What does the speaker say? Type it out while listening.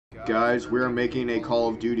Guys, we are making a Call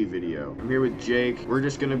of Duty video. I'm here with Jake. We're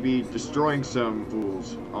just gonna be destroying some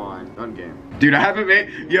fools on gun game. Dude, I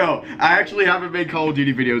actually haven't made Call of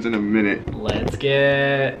Duty videos in a minute. Let's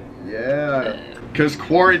get... Yeah. Cause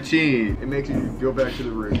quarantine, it makes you go back to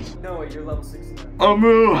the roots. No, you're level 69.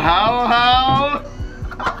 Moo, how?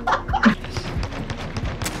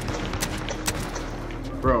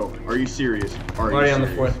 Bro, are you serious? I'm already on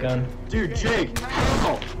the fourth gun. Dude, Jake!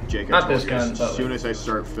 Oh, Jake, not this gun, as soon as I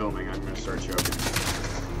start filming, I'm gonna start choking.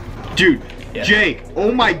 Dude, yeah. Jake!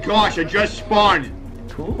 Oh my gosh, I just spawned!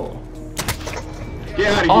 Cool.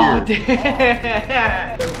 Get out of here!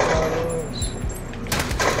 Damn!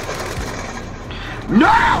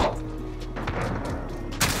 No!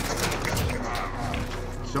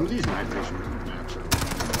 Some of these night vision maps are...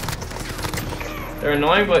 They're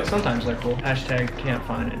annoying, but sometimes they're cool. Hashtag can't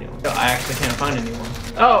find anyone. No, I actually can't find anyone.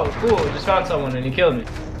 Oh, cool. Just found someone and he killed me.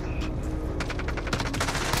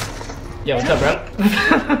 Yo, what's up, bro?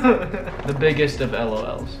 The biggest of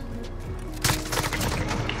LOLs.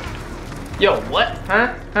 Yo, what?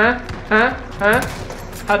 Huh?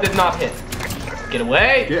 How did not hit? Get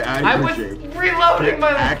away! Get out I of was here, Jake. reloading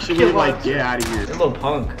my actually, like, get out of here. You're a little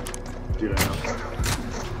punk. Dude, I know.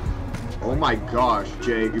 Oh my gosh,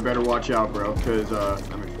 Jake, you better watch out, bro, because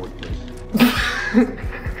I'm in fourth place.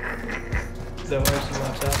 Is that why I should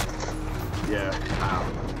watch out? Yeah. Ow.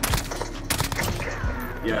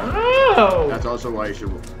 Yeah. Oh! That's also why you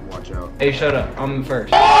should watch out. Hey, shut up. I'm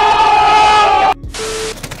first.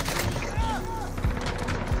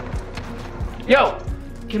 Yo!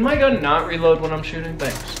 Can my gun not reload when I'm shooting?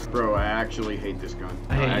 Thanks. Bro, I actually hate this gun.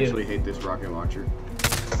 I actually hate this rocket launcher.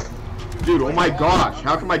 Dude, oh my gosh,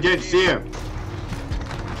 how come I didn't see him?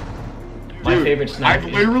 My Dude, favorite sniper.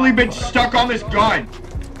 I've literally been stuck on this gun.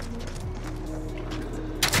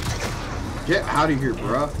 Get out of here,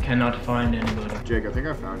 bruh. Cannot find anybody. Jake, I think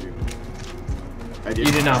I found you. I did.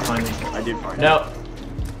 You did not find me. I did find you. No.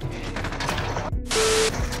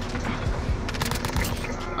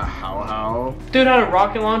 How? Dude had a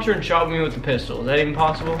rocket launcher and shot me with the pistol. Is that even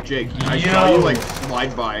possible? Jake, I saw you like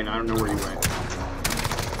slide by and I don't know where you went.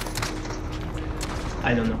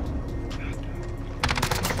 I don't know.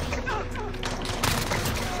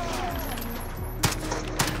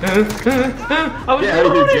 I was Get out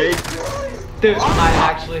of here, Jake. Dude, I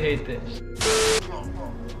actually hate this.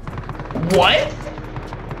 What?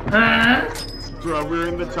 Bro, we're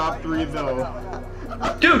in the top 3 though.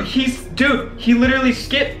 Dude, he literally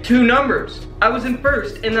skipped 2 numbers. I was in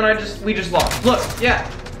first, and then we just lost. Look, yeah,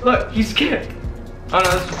 look, he skipped. Oh no,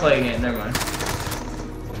 let's just play again. Never mind.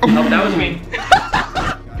 Oh, that was me.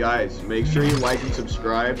 Guys, make sure you like and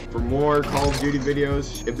subscribe for more Call of Duty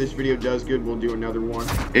videos. If this video does good, we'll do another one.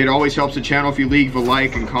 It always helps the channel if you leave a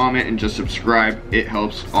like and comment and just subscribe. It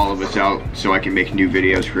helps all of us out so I can make new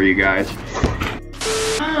videos for you guys.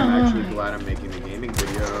 I'm actually glad I'm making a gaming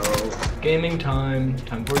video. Gaming time.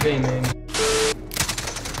 Time for gaming.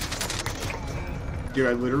 Dude,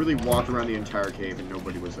 I literally walked around the entire cave and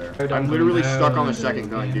nobody was there. I'm literally stuck on the second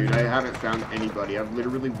gun, dude. I haven't found anybody. I've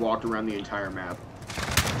literally walked around the entire map.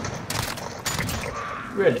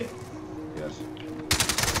 Really? Yes.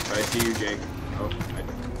 I see you, Jake. Oh,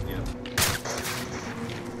 yeah.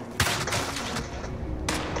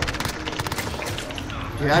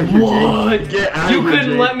 Get out of here, what? Jake. Get out you of here, couldn't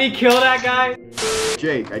Jake. let me kill that guy?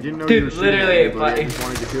 Jake, I didn't know Dude, you were shooting literally, at me, but I just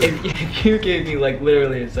wanted to kill you. if you gave me like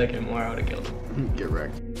literally a second more, I would have killed him. Get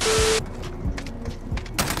wrecked.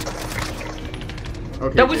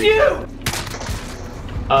 Okay, that was Jake. you!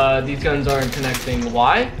 These guns aren't connecting.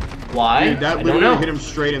 Why? Why? Dude, that I don't literally know. hit him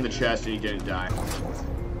straight in the chest and he didn't die.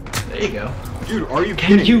 There you go. Dude, are you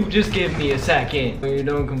kidding? Can you just give me a second? You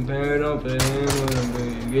don't compare nothing. You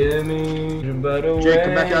give me. Jake,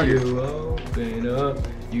 come back out here. You open up.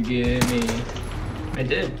 You give me. I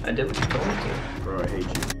did what you told me to. Bro, I hate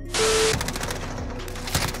you.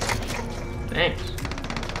 Thanks.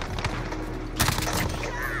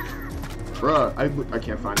 Bro, I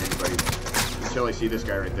can't find anybody until I see this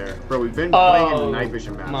guy right there. Bro, we've been playing in the night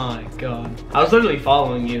vision map. My god. I was literally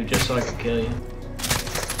following you just so I could kill you.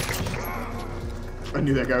 I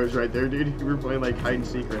knew that guy was right there, dude. We were playing like hide and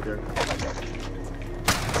seek right there.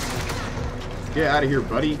 Get out of here,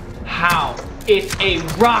 buddy. How? It's a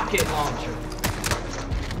rocket launcher.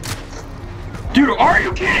 Dude, are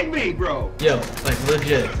you kidding me, bro? Yo, like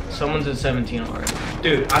legit. Someone's at 17 already.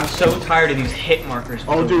 Dude, I'm so tired of these hit markers.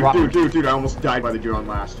 Oh, dude, I almost died by the dude on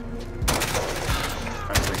last.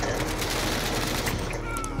 Fast as I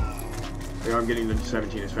can. Yo, I'm getting to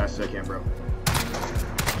 17 as fast as I can, bro.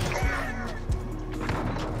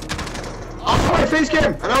 Oh, I face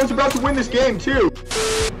cam! And I was about to win this game, too!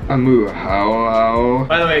 how.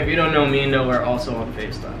 By the way, if you don't know me and Noah, we're also on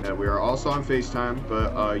FaceTime. Yeah, we are also on FaceTime,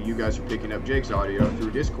 but you guys are picking up Jake's audio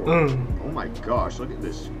through Discord. Oh my gosh, look at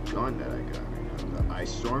this gun that I got right now. The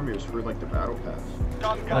Ice Storm, it was for like the battle pass.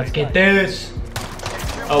 Let's get this.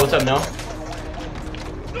 Oh, what's up, Noah?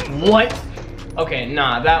 What? Okay,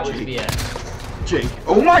 nah, that was BS. Jake,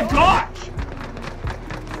 oh my gosh!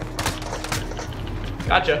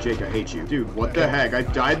 Gotcha. Jake, I hate you. Dude, what the heck? I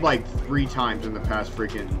died like 3 times in the past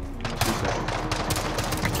freaking 2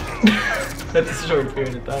 seconds. That's a short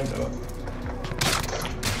period of time, though.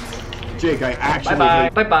 Jake, I actually Bye-bye.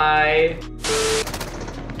 hate Bye-bye.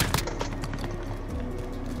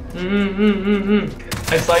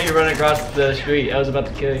 I saw you run across the street. I was about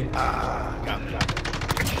to kill you. got me.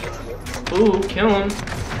 Ooh, kill him.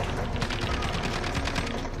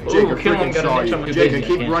 Jake, Ooh, I kill him. freaking saw you. Too Jake, busy. I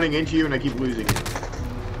keep running into you and I keep losing you.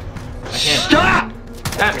 I can't. Stop!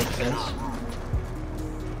 That makes sense.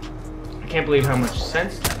 I can't believe how much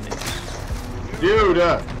sense that makes. Dude,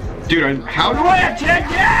 how do I have 10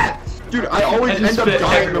 deaths? Dude, I always end up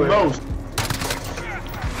dying everywhere. the most.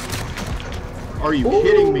 Are you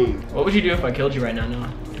kidding me? What would you do if I killed you right now,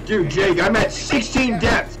 Noah? Dude, Jake, I'm at 16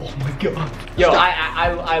 deaths. Oh my god. Yo,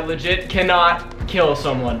 I legit cannot kill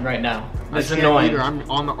someone right now. This is annoying. Either. I'm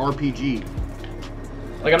on the RPG.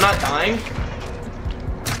 Like, I'm not dying.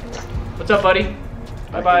 What's up, buddy?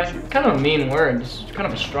 Bye-bye. Kind of a mean word. It's kind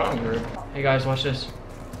of a strong word. Hey, guys, watch this.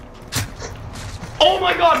 Oh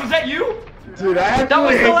my god, was that you? Dude, I actually That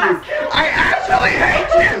was hate the you. last kill. I actually hate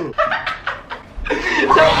you. That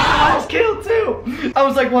was the last kill, too. I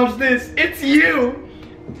was like, watch this. It's you.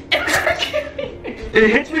 It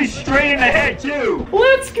hits me straight in the head, too.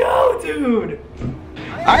 Let's go, dude.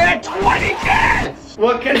 I had 20 deaths.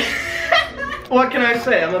 What can I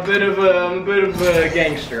say? I'm a bit of a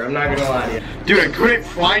gangster. I'm not gonna lie to you. Dude, I couldn't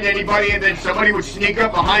find anybody and then somebody would sneak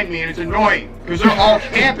up behind me and it's annoying because they're all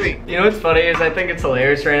camping. You know what's funny is I think it's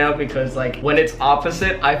hilarious right now because like when it's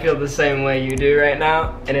opposite, I feel the same way you do right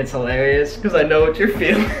now, and it's hilarious because I know what you're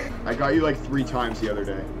feeling. I got you like 3 times the other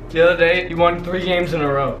day. The other day, you won 3 games in a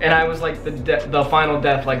row, and I was like the final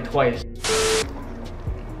death like twice.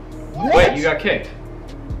 What? Wait, you got kicked.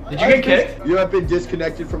 Did you get kicked? You have been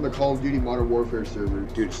disconnected from the Call of Duty Modern Warfare server.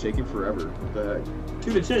 Dude, it's taking forever. What the heck?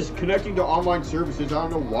 Dude, it says connecting to online services. I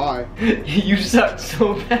don't know why. You suck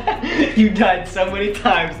so bad. You died so many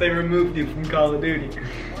times they removed you from Call of Duty.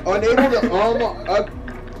 Unable to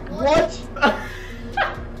what?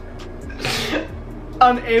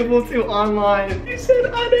 Unable to online. You said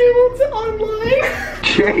unable to online.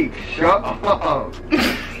 Jake, shut up.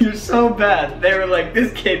 You're so bad. They were like,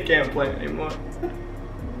 this kid can't play anymore.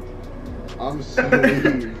 I'm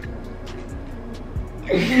sorry.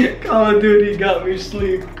 Call of Duty got me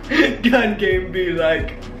sleep. Gun game be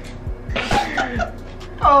like.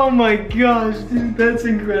 Oh my gosh, dude, that's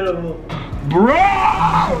incredible. Bro!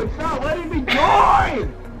 It's not letting me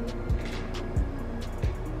join!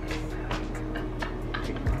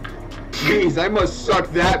 Jeez, I must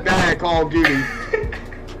suck that bad at Call of Duty.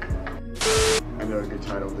 I know a good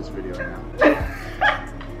title of this video now.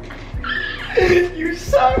 You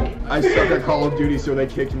suck. I suck at Call of Duty, so they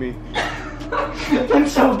kicked me. I'm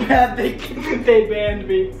so bad they banned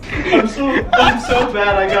me. I'm so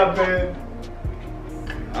bad I got banned.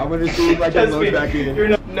 I'm gonna see if I can load back in.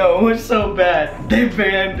 No, it's so bad. They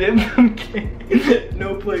banned him from game.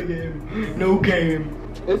 No play game. No game.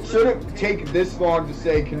 It shouldn't take this long to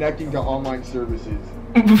say connecting to online services.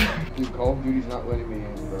 Dude, Call of Duty's not letting me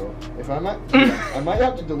in, bro. If I might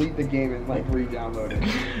have to delete the game and like re-download it.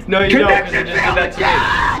 No, you don't, because it just did that to me.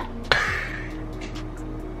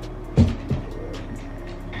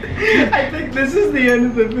 I think this is the end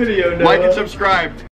of the video now. Like and subscribe.